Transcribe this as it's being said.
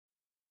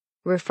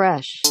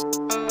Refresh.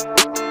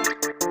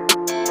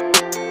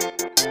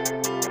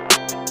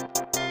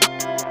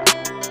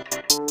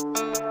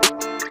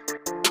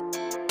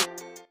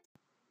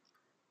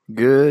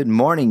 Good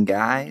morning,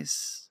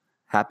 guys.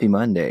 Happy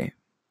Monday.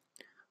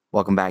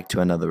 Welcome back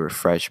to another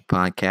Refresh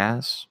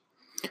podcast.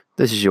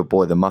 This is your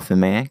boy, the Muffin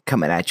Man,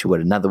 coming at you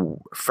with another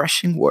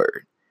refreshing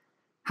word.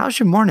 How's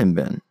your morning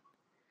been?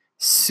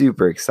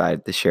 Super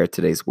excited to share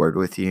today's word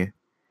with you.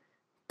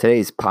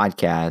 Today's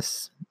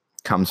podcast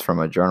comes from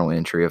a journal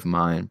entry of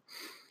mine.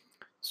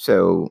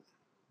 So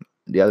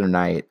the other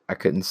night, I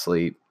couldn't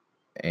sleep,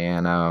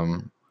 and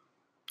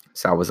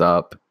so I was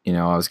up.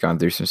 I was going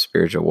through some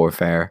spiritual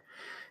warfare.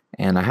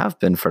 And I have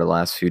been for the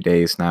last few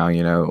days now.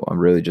 I've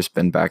really just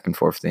been back and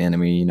forth with the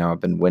enemy. I've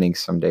been winning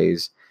some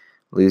days,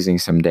 losing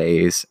some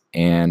days.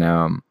 And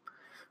but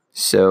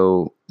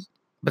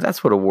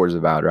that's what a war's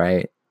about,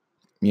 right?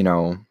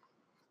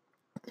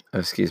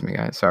 Excuse me,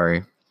 guys.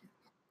 Sorry.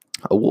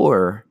 A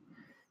war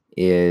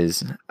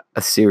is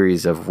a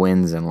series of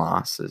wins and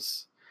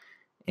losses.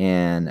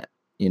 And,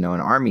 an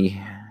army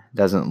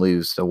doesn't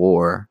lose the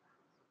war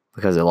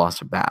because it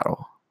lost a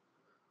battle.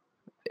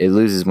 It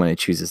loses when it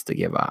chooses to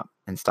give up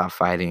and stop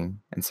fighting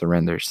and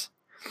surrenders.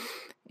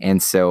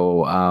 And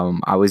so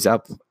I was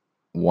up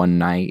one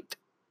night,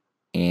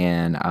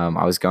 and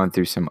I was going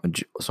through some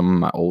of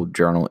my old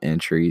journal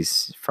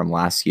entries from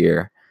last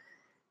year,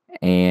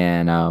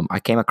 and I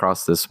came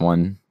across this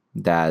one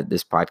that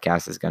this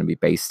podcast is going to be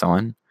based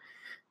on.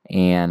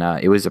 And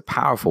it was a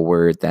powerful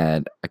word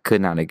that I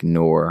could not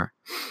ignore.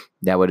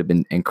 That would have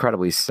been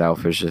incredibly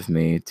selfish of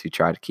me to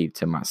try to keep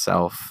to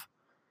myself.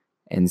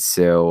 And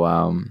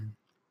so,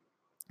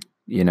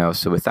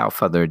 so without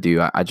further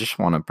ado, I just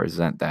want to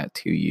present that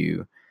to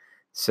you.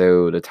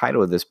 So the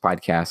title of this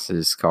podcast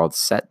is called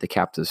Set the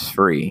Captives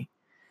Free.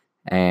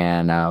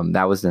 And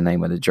that was the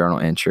name of the journal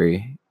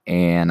entry.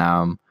 And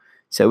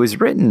so it was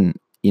written,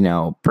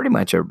 pretty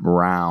much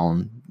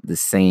around the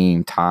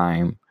same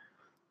time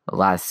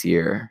last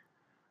year.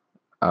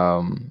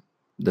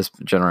 This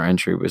journal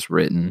entry was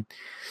written.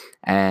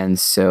 And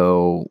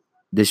so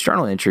this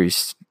journal entry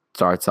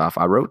starts off,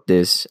 I wrote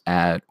this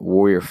at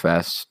Warrior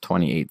Fest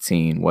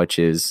 2018, which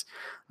is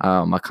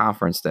a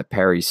conference that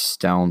Perry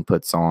Stone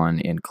puts on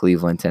in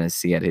Cleveland,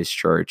 Tennessee at his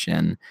church.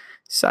 And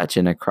such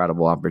an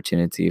incredible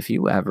opportunity. If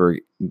you ever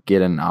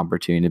get an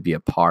opportunity to be a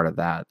part of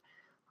that,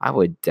 I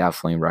would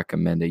definitely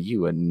recommend it.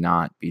 You would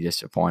not be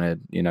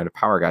disappointed. The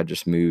power of God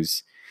just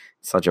moves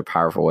in such a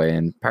powerful way.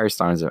 And Perry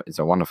Stone is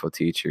a wonderful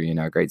teacher,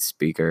 a great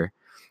speaker.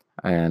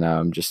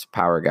 And just the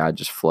power of God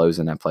just flows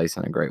in that place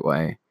in a great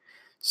way.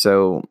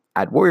 So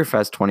at Warrior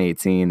Fest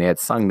 2018, they had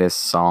sung this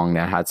song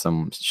that had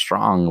some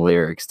strong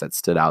lyrics that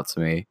stood out to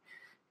me.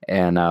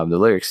 And the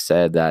lyrics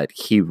said that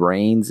he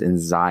reigns in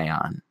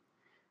Zion.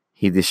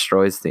 He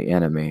destroys the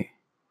enemy.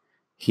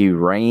 He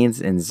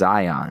reigns in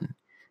Zion.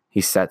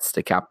 He sets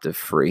the captive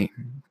free.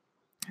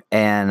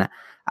 And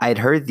I'd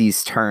heard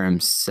these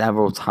terms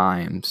several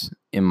times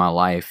in my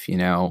life,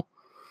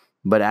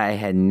 but I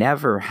had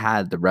never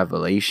had the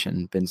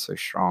revelation been so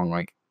strong.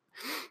 Like,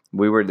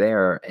 we were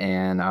there,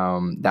 and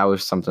that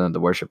was something that the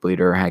worship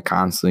leader had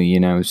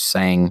constantly,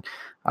 saying,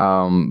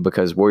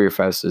 because Warrior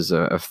Fest is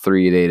a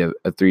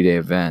 3-day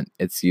event.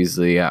 It's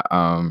usually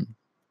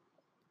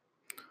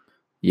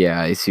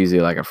it's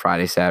usually like a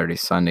Friday, Saturday,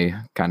 Sunday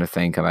kind of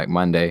thing, come back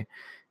Monday.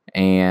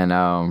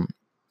 And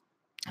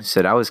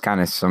so that was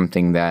kind of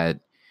something that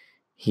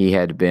he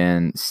had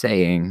been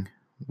saying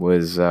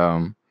was,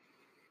 during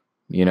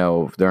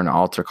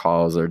altar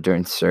calls or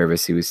during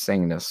service, he was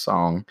singing this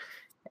song.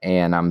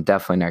 And I'm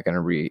definitely not going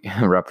to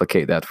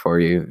replicate that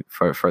for you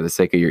for the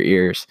sake of your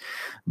ears.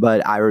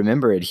 But I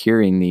remember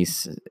hearing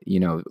these,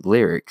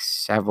 lyrics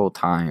several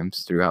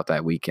times throughout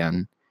that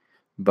weekend.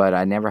 But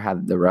I never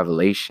had the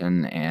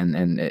revelation,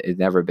 and it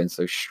never been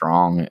so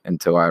strong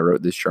until I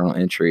wrote this journal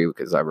entry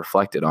because I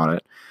reflected on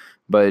it.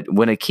 But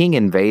when a king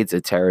invades a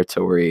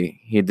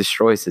territory, he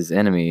destroys his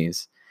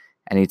enemies,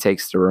 and he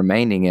takes the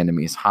remaining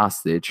enemies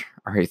hostage,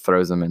 or he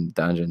throws them in the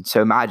dungeon.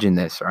 So imagine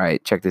this,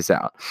 right? Check this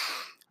out.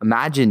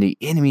 Imagine the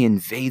enemy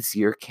invades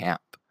your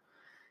camp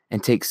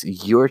and takes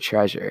your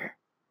treasure,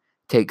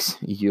 takes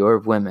your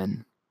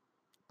women,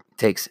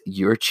 takes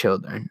your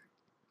children,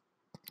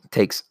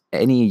 takes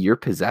any of your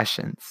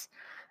possessions,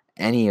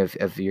 any of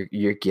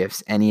your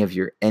gifts, any of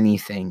your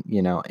anything,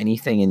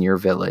 anything in your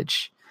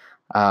village.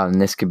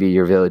 This could be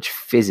your village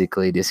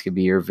physically. This could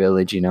be your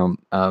village,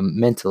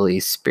 mentally,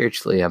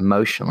 spiritually,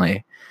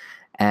 emotionally.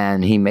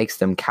 And he makes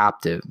them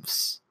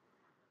captives.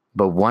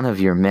 But one of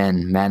your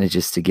men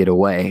manages to get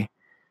away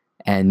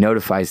and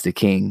notifies the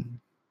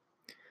king.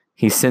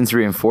 He sends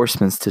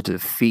reinforcements to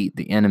defeat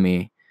the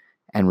enemy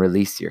and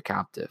release your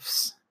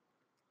captives.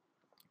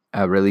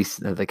 Release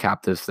the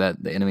captives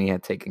that the enemy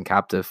had taken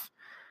captive.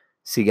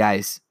 See,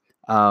 guys,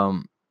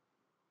 the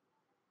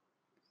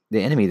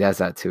enemy does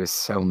that to us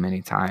so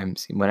many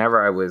times.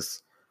 Whenever I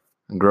was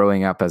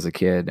growing up as a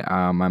kid,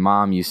 my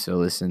mom used to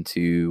listen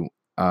to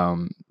a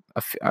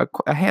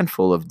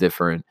handful of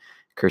different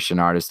Christian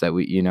artists that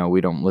we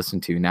don't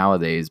listen to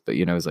nowadays, but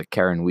it was like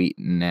Karen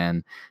Wheaton,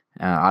 and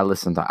I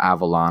listened to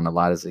Avalon a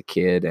lot as a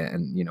kid,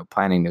 and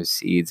planting those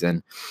seeds.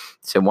 And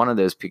so one of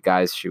those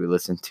guys she would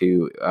listen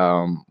to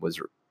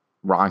was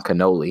Ron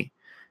Canoli.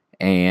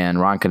 And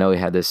Ron Canoli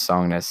had this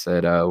song that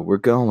said, we're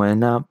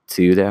going up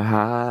to the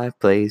high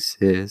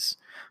places.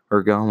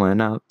 We're going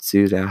up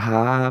to the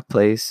high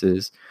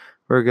places.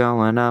 We're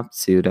going up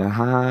to the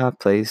high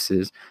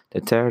places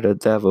to tear the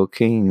devil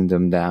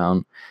kingdom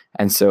down.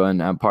 And so in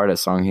part of the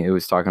song, he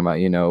was talking about,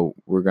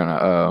 we're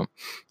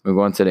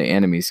going to the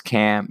enemy's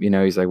camp.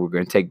 He's like, we're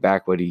going to take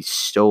back what he's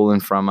stolen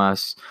from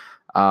us.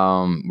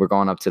 We're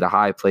going up to the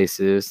high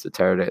places to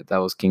tear the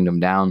devil's kingdom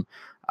down.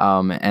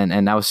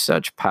 And that was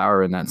such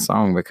power in that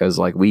song, because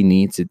like we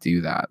need to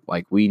do that.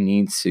 Like we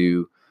need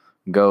to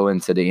go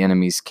into the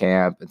enemy's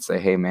camp and say,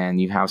 hey man,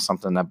 you have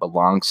something that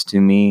belongs to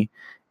me.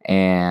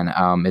 And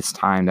it's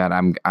time that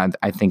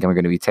I think I'm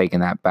going to be taking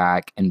that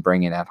back and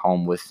bringing that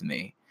home with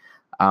me.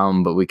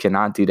 But we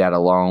cannot do that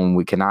alone.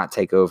 We cannot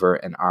take over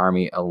an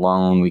army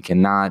alone. We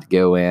cannot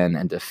go in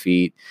and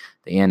defeat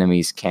the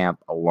enemy's camp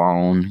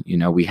alone.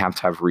 We have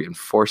to have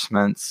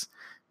reinforcements.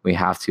 We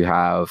have to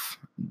have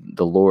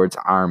the Lord's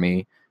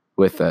army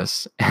with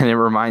us. And it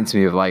reminds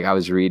me of, like, I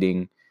was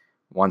reading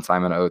one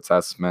time in the Old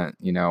Testament,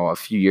 a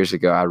few years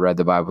ago, I read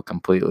the Bible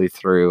completely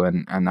through,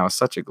 and that was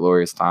such a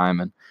glorious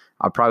time. And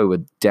I probably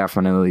would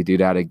definitely do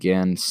that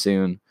again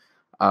soon.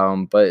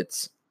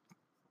 But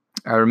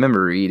I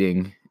remember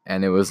reading,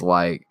 and it was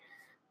like,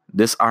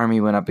 this army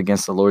went up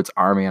against the Lord's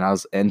army.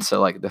 And so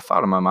like the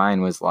thought of my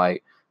mind was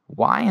like,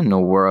 why in the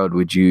world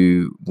would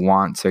you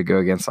want to go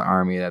against an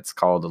army that's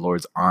called the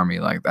Lord's army?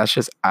 Like, that's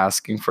just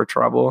asking for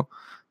trouble.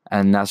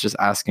 And that's just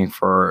asking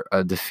for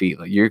a defeat.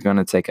 Like, you're going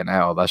to take an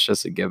L. That's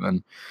just a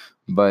given.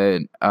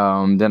 But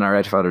then I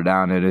read further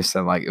down, and it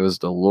said, like, it was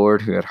the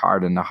Lord who had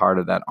hardened the heart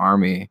of that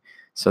army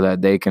so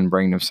that they can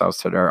bring themselves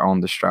to their own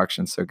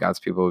destruction, so God's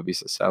people would be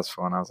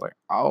successful. And I was like,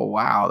 oh,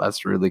 wow,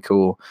 that's really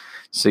cool.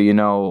 So,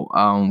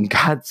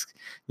 God's,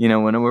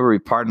 whenever we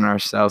partner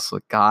ourselves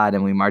with God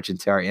and we march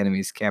into our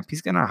enemy's camp,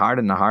 he's going to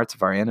harden the hearts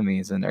of our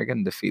enemies, and they're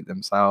going to defeat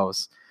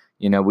themselves.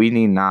 We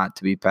need not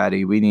to be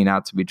petty. We need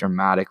not to be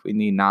dramatic. We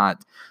need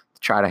not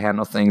to try to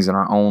handle things in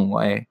our own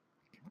way.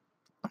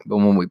 But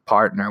when we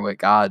partner with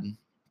God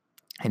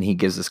and he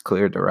gives us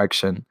clear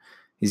direction,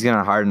 he's going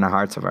to harden the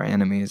hearts of our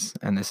enemies,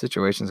 and the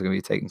situation is going to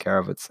be taken care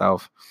of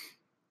itself.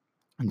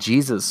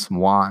 Jesus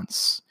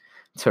wants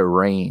to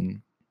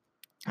reign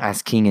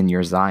as king in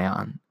your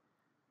Zion.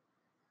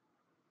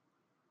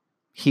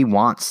 He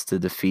wants to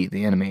defeat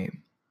the enemy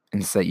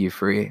and set you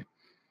free.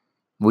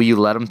 Will you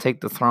let him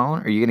take the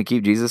throne? Are you going to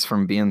keep Jesus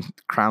from being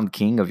crowned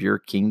king of your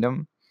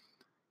kingdom?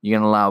 You're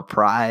going to allow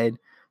pride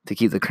to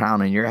keep the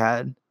crown on your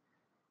head?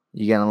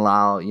 You're going to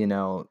allow,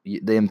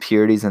 the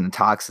impurities and the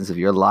toxins of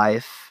your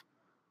life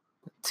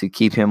to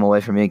keep him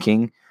away from being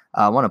king?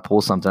 I want to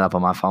pull something up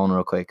on my phone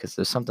real quick, because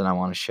there's something I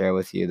want to share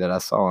with you that I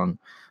saw on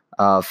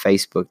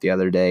Facebook the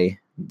other day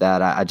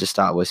that I just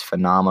thought was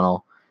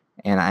phenomenal.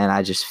 And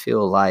I just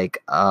feel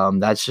like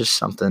that's just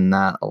something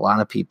that a lot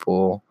of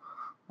people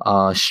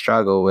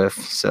struggle with.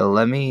 So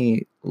let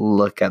me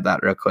look at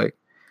that real quick.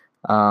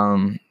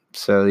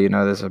 So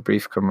there's a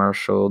brief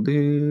commercial.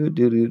 Do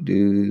do do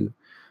do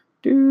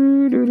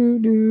do do do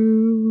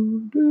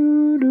do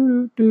do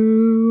do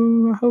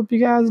do. I hope you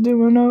guys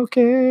doing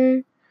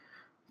okay.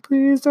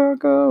 Please don't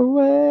go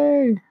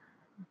away.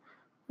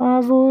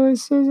 My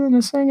voice isn't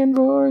a singing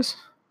voice,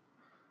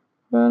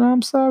 but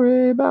I'm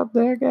sorry about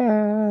that,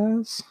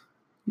 guys.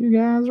 You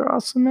guys are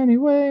awesome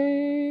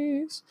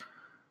anyways.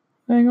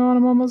 Hang on,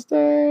 I'm almost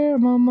there,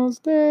 I'm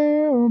almost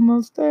there,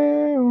 almost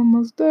there,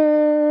 almost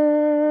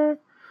there,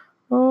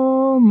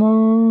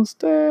 almost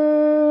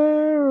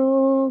there.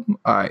 All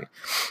right,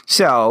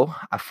 so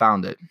I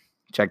found it.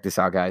 Check this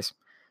out, guys.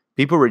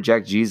 People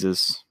reject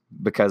Jesus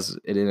because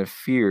it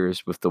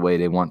interferes with the way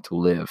they want to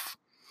live.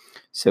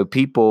 So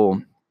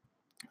people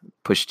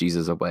push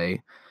Jesus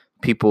away.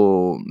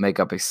 People make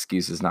up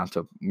excuses not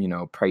to,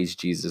 praise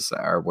Jesus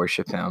or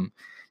worship him,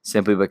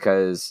 simply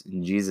because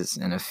Jesus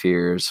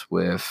interferes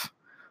with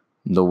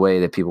the way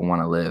that people want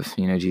to live.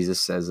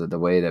 Jesus says that the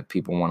way that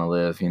people want to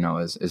live,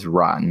 is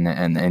rotten,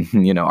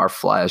 and our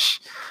flesh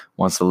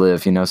wants to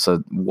live,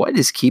 so what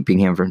is keeping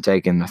him from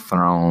taking the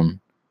throne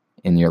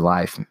in your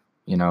life?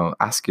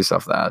 Ask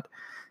yourself that.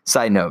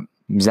 Side note,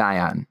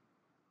 Zion.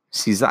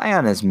 See,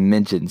 Zion is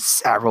mentioned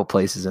several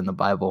places in the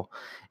Bible.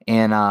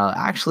 And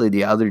actually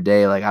the other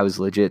day, like, I was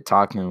legit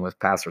talking with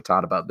Pastor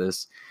Todd about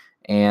this.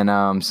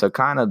 And so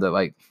kind of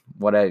the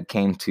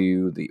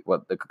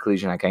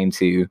conclusion I came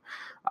to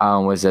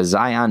was that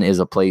Zion is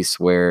a place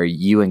where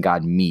you and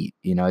God meet.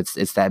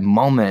 It's that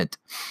moment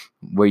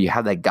where you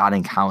have that God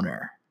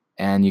encounter,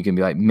 and you can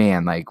be like,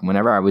 man, like,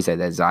 whenever I was at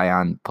that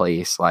Zion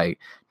place, like,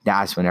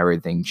 that's when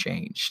everything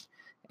changed.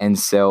 And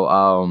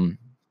so,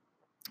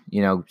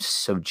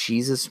 so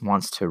Jesus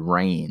wants to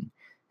reign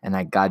in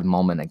that God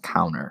moment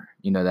encounter,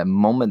 that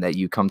moment that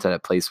you come to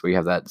that place where you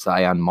have that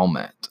Zion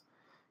moment.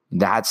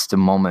 That's the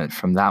moment,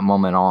 from that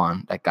moment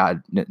on, that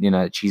God,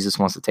 Jesus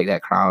wants to take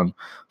that crown,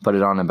 put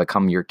it on, and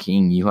become your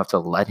king. You have to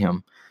let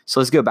him. So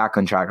let's go back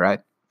on track,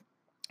 right?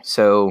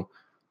 So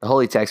the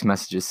holy text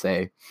messages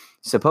say,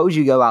 suppose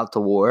you go out to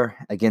war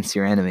against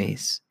your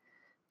enemies,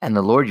 and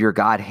the Lord your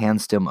God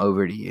hands them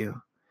over to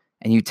you,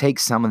 and you take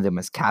some of them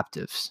as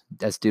captives.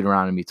 That's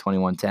Deuteronomy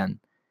 21:10.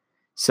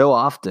 So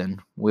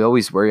often, we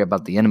always worry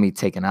about the enemy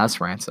taking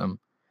us ransom,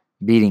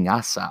 beating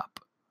us up.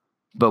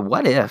 But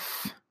what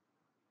if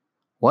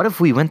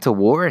we went to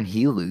war and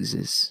he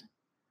loses?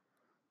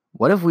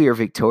 What if we are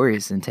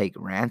victorious and take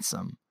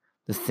ransom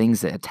the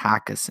things that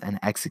attack us and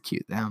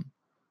execute them?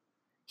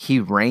 He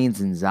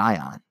reigns in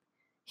Zion.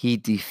 He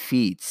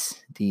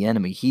defeats the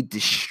enemy. He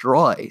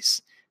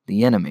destroys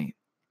the enemy.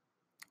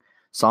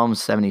 Psalm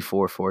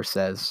 74:4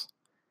 says,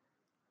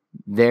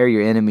 there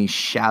your enemies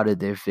shouted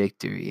their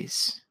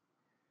victories.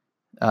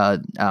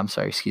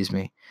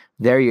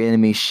 There your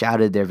enemies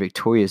shouted their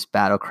victorious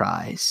battle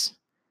cries.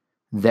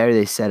 There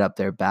they set up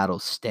their battle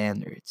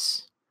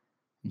standards.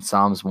 And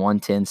Psalms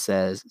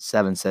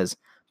 110:7 says,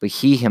 but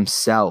he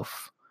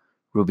himself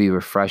will be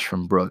refreshed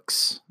from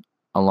brooks.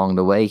 Along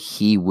the way,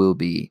 he will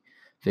be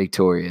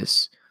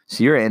victorious.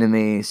 So your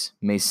enemies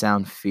may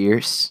sound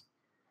fierce,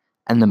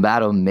 and the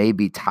battle may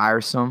be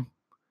tiresome.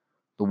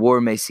 The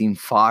war may seem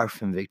far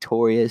from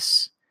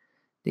victorious.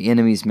 The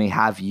enemies may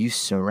have you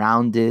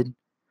surrounded.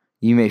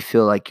 You may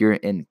feel like you're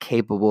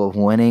incapable of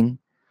winning.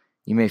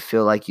 You may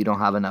feel like you don't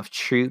have enough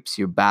troops.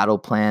 Your battle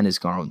plan is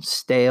going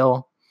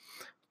stale.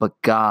 But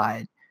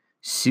God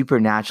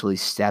supernaturally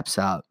steps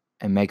up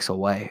and makes a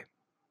way.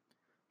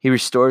 He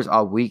restores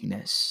our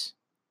weakness,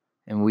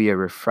 and we are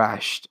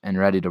refreshed and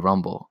ready to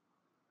rumble.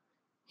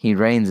 He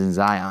reigns in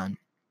Zion.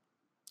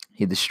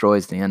 He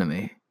destroys the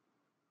enemy.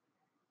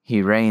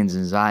 He reigns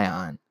in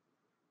Zion.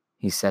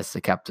 He sets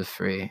the captive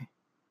free.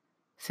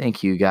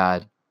 Thank you,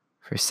 God,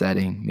 for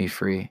setting me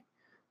free.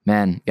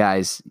 Man,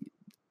 guys,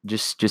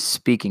 just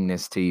speaking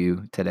this to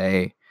you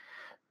today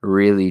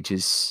really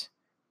just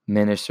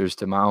ministers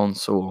to my own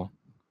soul.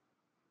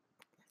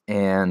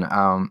 And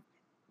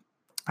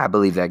I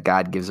believe that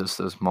God gives us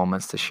those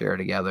moments to share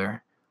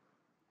together.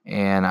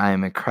 And I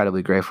am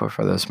incredibly grateful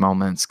for those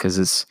moments, because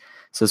it's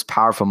those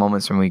powerful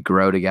moments when we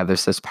grow together.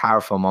 It's those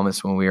powerful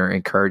moments when we are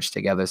encouraged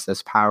together. It's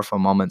those powerful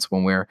moments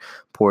when we're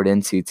poured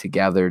into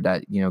together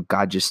that,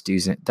 God just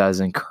does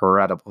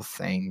incredible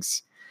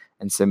things.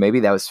 And so maybe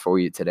that was for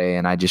you today.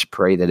 And I just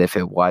pray that if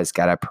it was,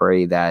 God, I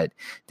pray that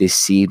this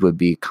seed would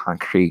be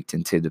concrete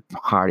into the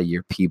heart of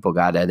your people,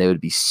 God, that it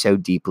would be so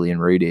deeply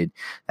enrooted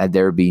that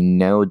there would be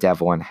no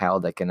devil in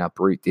hell that can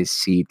uproot this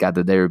seed, God,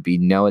 that there would be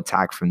no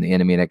attack from the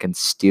enemy that can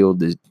steal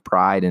the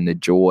pride and the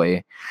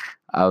joy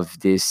of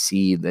this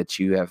seed that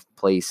you have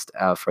placed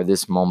for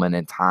this moment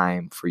in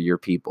time for your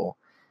people.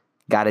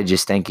 God, I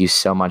just thank you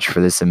so much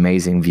for this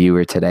amazing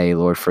viewer today,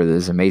 Lord, for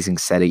this amazing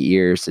set of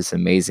ears, this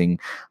amazing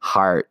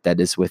heart that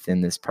is within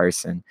this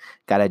person.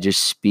 God, I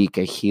just speak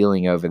a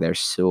healing over their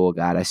soul,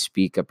 God. I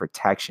speak a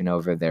protection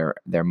over their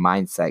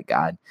mindset,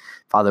 God.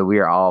 Father, we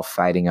are all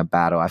fighting a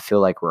battle. I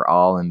feel like we're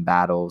all in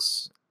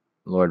battles,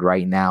 Lord,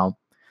 right now.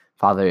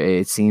 Father,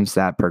 it seems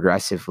that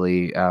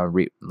progressively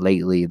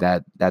lately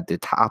that the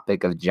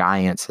topic of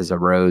giants has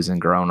arose and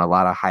grown a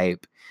lot of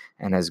hype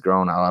and has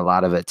grown a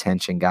lot of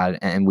attention, God.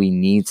 And we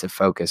need to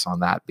focus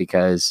on that,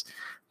 because,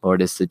 Lord,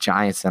 it's the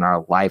giants in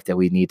our life that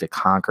we need to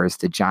conquer. It's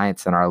the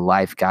giants in our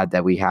life, God,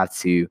 that we have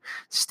to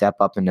step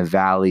up in the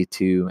valley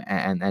to,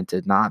 and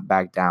to not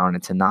back down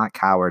and to not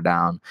cower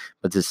down,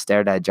 but to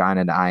stare that giant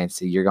in the eye and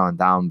say, you're going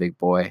down, big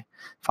boy.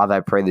 Father, I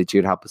pray that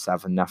you'd help us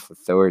have enough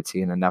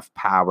authority and enough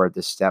power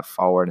to step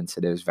forward into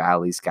those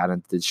valleys, God,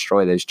 and to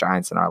destroy those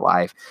giants in our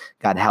life.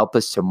 God, help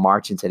us to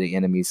march into the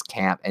enemy's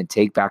camp and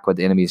take back what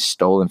the enemy has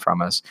stolen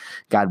from us.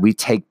 God, we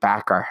take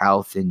back our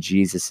health in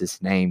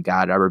Jesus' name.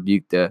 God, I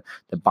rebuke the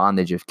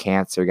bondage of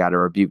cancer. God, I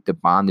rebuke the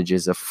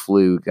bondages of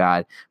flu.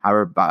 God, I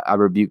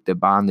rebuke the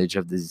bondage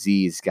of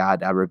disease.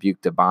 God, I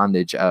rebuke the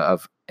bondage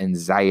of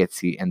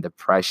anxiety and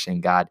depression,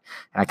 God,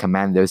 and I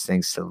command those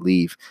things to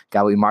leave.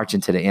 God, we march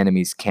into the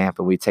enemy's camp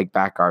and we take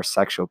back our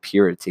sexual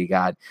purity,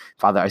 God.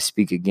 Father, I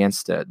speak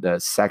against the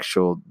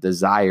sexual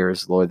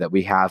desires, Lord, that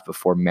we have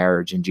before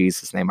marriage. In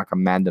Jesus' name, I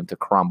command them to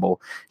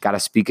crumble. God, I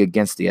speak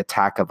against the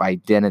attack of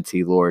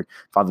identity, Lord.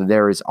 Father,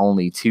 there is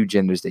only two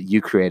genders that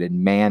you created,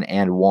 man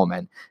and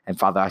woman. And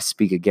Father, I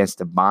speak against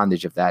the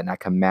bondage of that, and I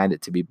command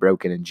it to be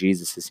broken in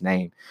Jesus'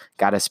 name.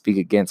 God, I speak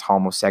against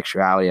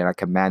homosexuality, and I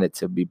command it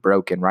to be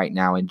broken right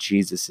now in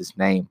Jesus'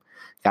 name.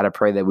 God, I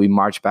pray that we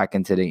march back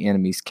into the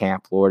enemy's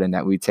camp, Lord, and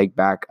that we take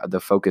back the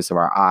focus of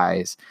our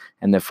eyes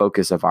and the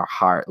focus of our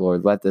heart,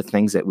 Lord. Let the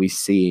things that we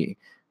see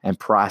and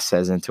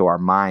process into our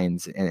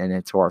minds and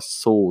into our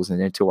souls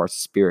and into our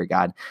spirit,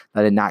 God,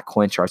 let it not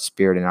quench our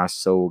spirit and our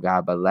soul,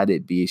 God, but let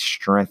it be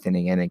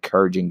strengthening and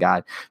encouraging,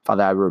 God.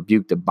 Father, I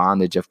rebuke the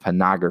bondage of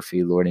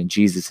pornography, Lord, in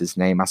Jesus'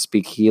 name. I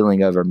speak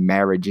healing over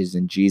marriages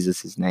in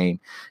Jesus' name.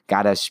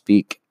 God, I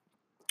speak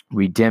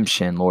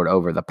redemption, Lord,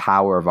 over the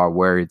power of our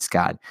words,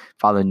 God.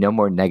 Father, no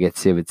more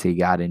negativity,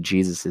 God, in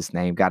Jesus'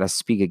 name. God, I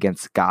speak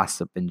against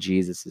gossip in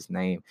Jesus'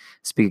 name.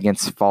 Speak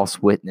against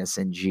false witness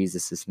in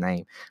Jesus'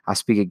 name. I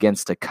speak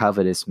against a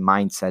covetous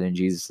mindset in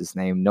Jesus'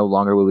 name. No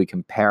longer will we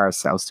compare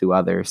ourselves to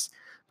others.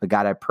 But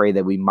God, I pray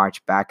that we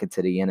march back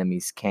into the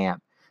enemy's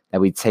camp,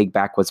 that we take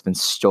back what's been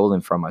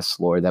stolen from us,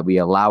 Lord, that we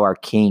allow our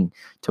King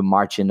to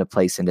march into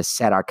place and to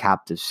set our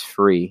captives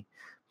free.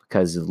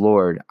 Because,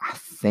 Lord, I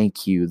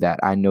thank you that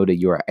I know that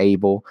you are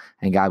able.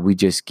 And God, we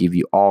just give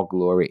you all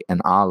glory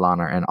and all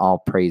honor and all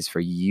praise,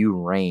 for you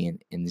reign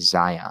in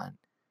Zion.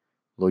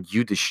 Lord,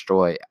 you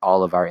destroy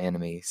all of our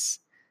enemies.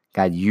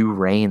 God, you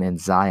reign in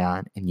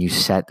Zion and you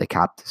set the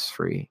captives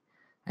free.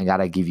 And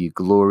God, I give you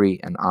glory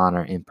and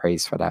honor and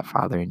praise for that,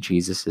 Father, in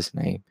Jesus'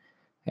 name.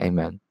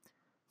 Amen.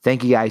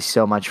 Thank you guys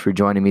so much for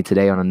joining me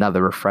today on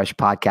another Refresh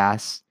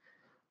podcast,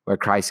 where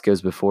Christ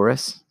goes before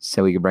us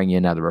so we can bring you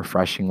another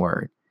refreshing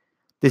word.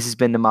 This has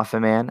been the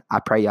Muffin Man. I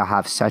pray y'all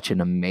have such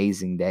an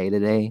amazing day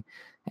today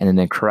and an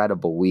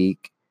incredible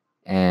week.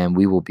 And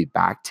we will be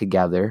back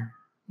together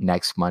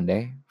next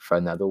Monday for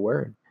another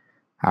word.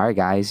 All right,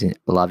 guys.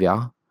 Love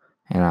y'all.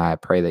 And I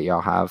pray that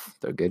y'all have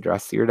a good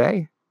rest of your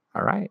day.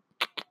 All right.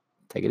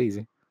 Take it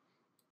easy.